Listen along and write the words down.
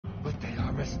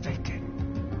mistaken.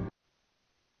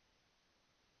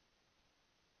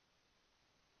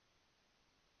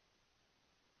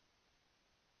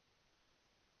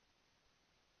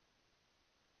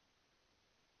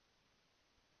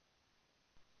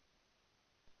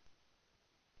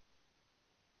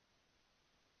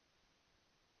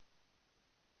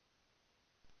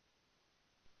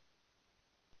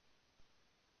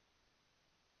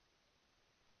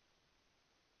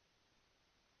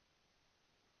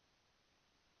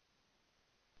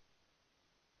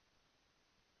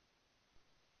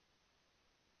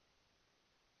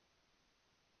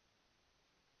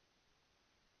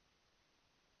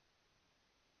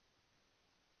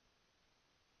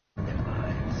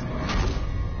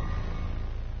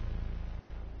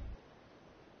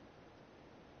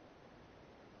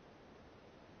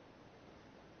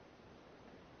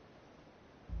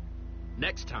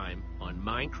 Next time on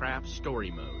Minecraft Story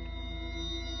Mode.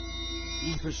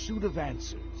 In pursuit of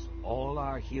answers, all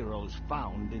our heroes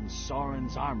found in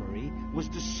Sauron's armory was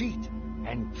deceit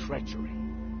and treachery.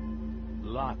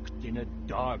 Locked in a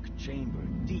dark chamber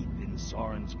deep in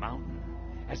Sauron's mountain,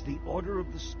 as the Order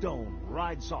of the Stone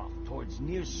rides off towards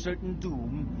near certain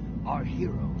doom, our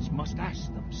heroes must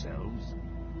ask themselves,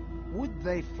 would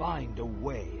they find a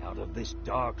way out of this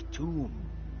dark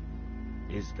tomb?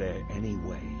 Is there any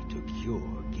way to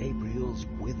cure Gabriel's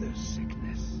wither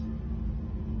sickness?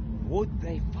 Would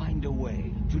they find a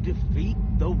way to defeat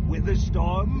the wither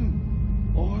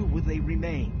storm? Or will they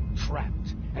remain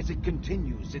trapped as it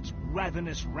continues its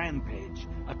ravenous rampage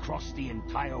across the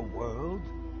entire world?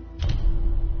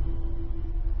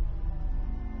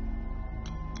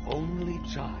 Only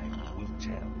time will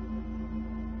tell.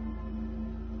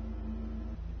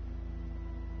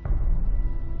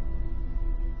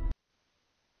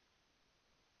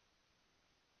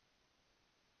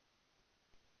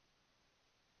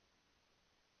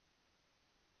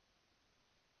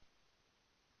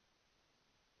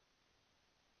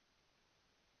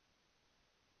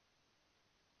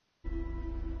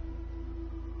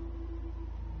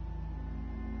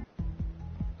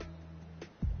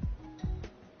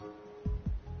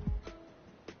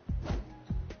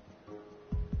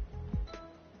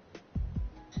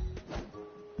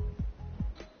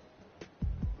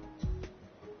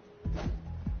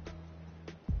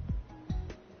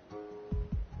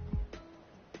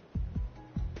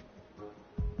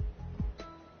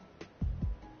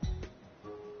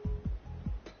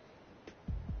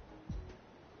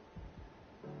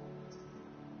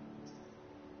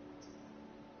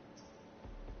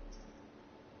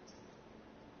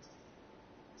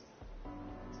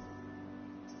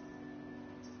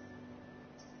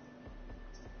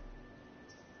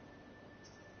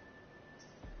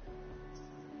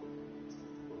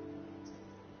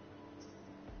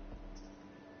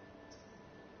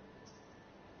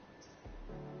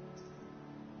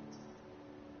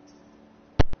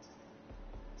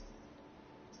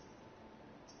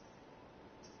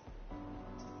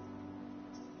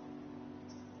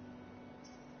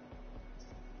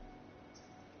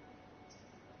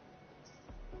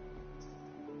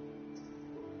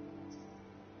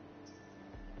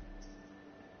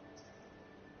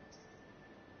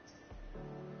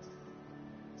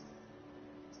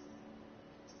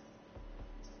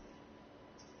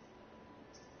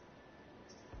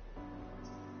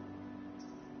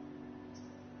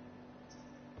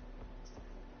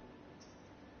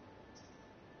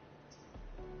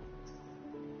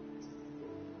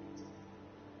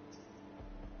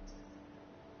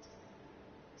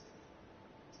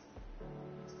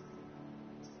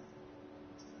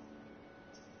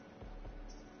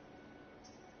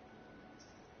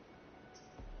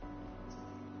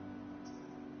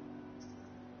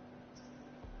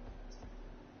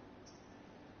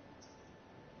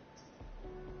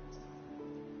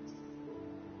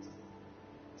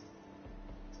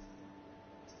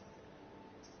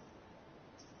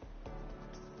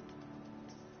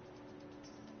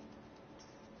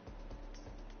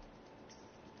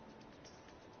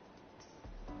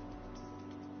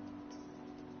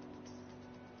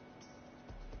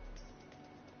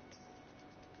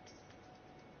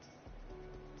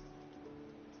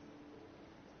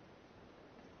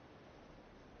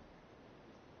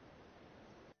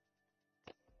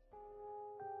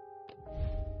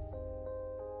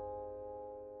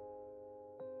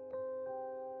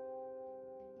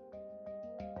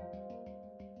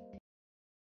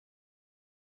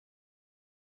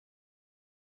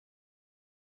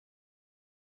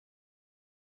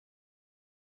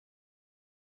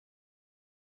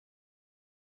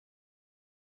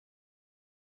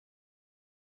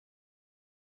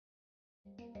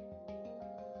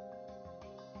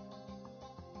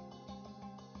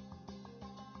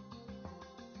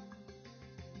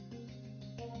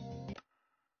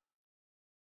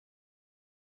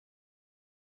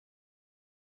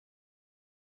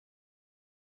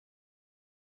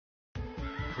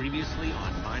 Previously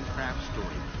on Minecraft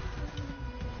Story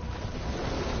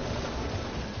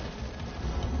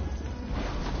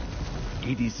Mode.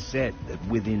 It is said that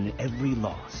within every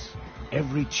loss,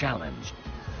 every challenge,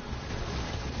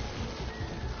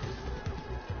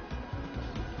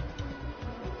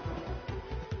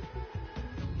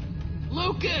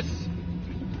 Lucas!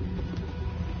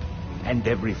 and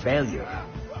every failure,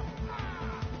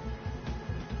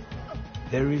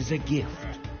 there is a gift.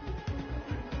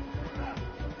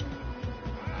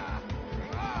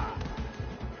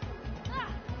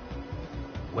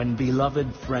 When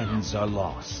beloved friends are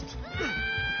lost,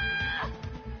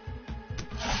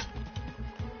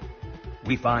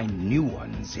 we find new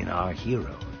ones in our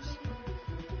heroes.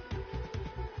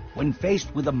 When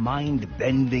faced with a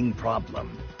mind-bending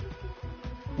problem,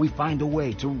 we find a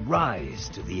way to rise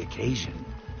to the occasion.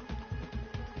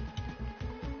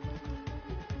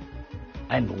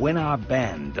 And when our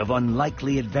band of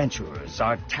unlikely adventurers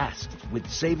are tasked with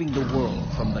saving the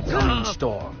world from the coming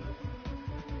storm,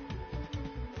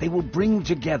 they will bring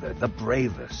together the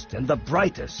bravest and the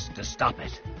brightest to stop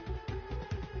it.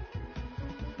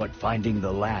 But finding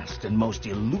the last and most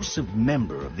elusive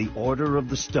member of the Order of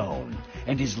the Stone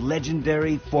and his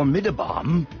legendary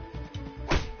Formidabomb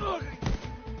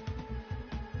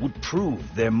would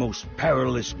prove their most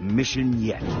perilous mission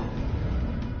yet.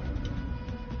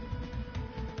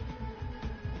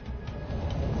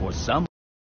 For some,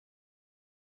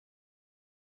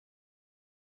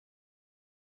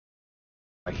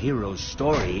 our hero's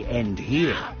story ends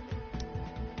here.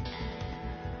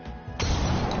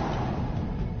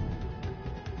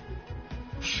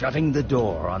 Shutting the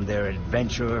door on their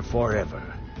adventure forever.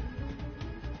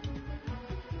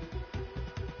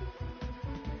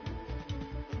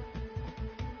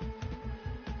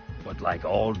 But like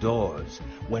all doors,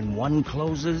 when one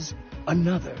closes,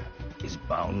 another is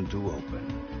bound to open.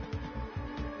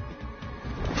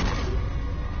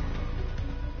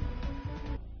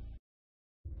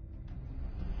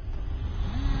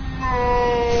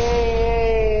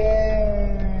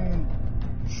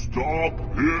 Stop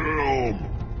him!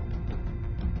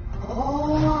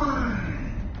 Hurry!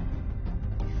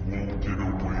 You won't get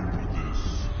away with this.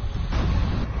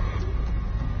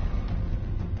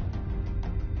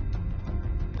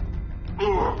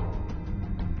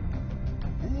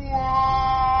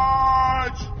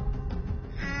 Watch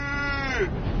it!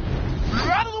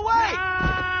 You're out of the way!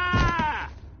 Ah!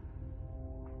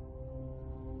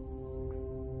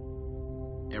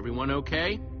 Everyone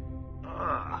okay?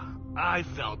 I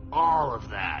felt all of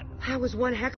that. That was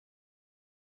one heck.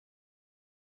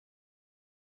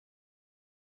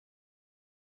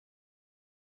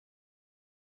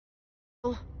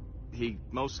 He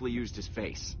mostly used his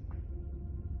face.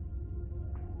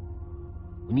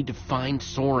 We need to find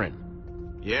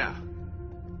Soren. Yeah.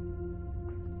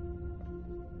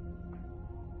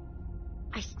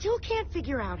 I still can't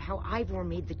figure out how Ivor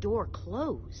made the door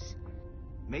close.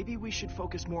 Maybe we should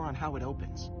focus more on how it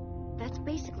opens. That's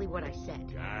basically what I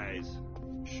said. Guys,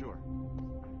 Sure.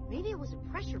 Maybe it was a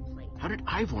pressure plate. How did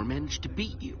Ivor manage to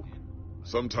beat you?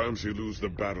 Sometimes you lose the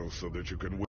battle so that you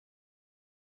can win.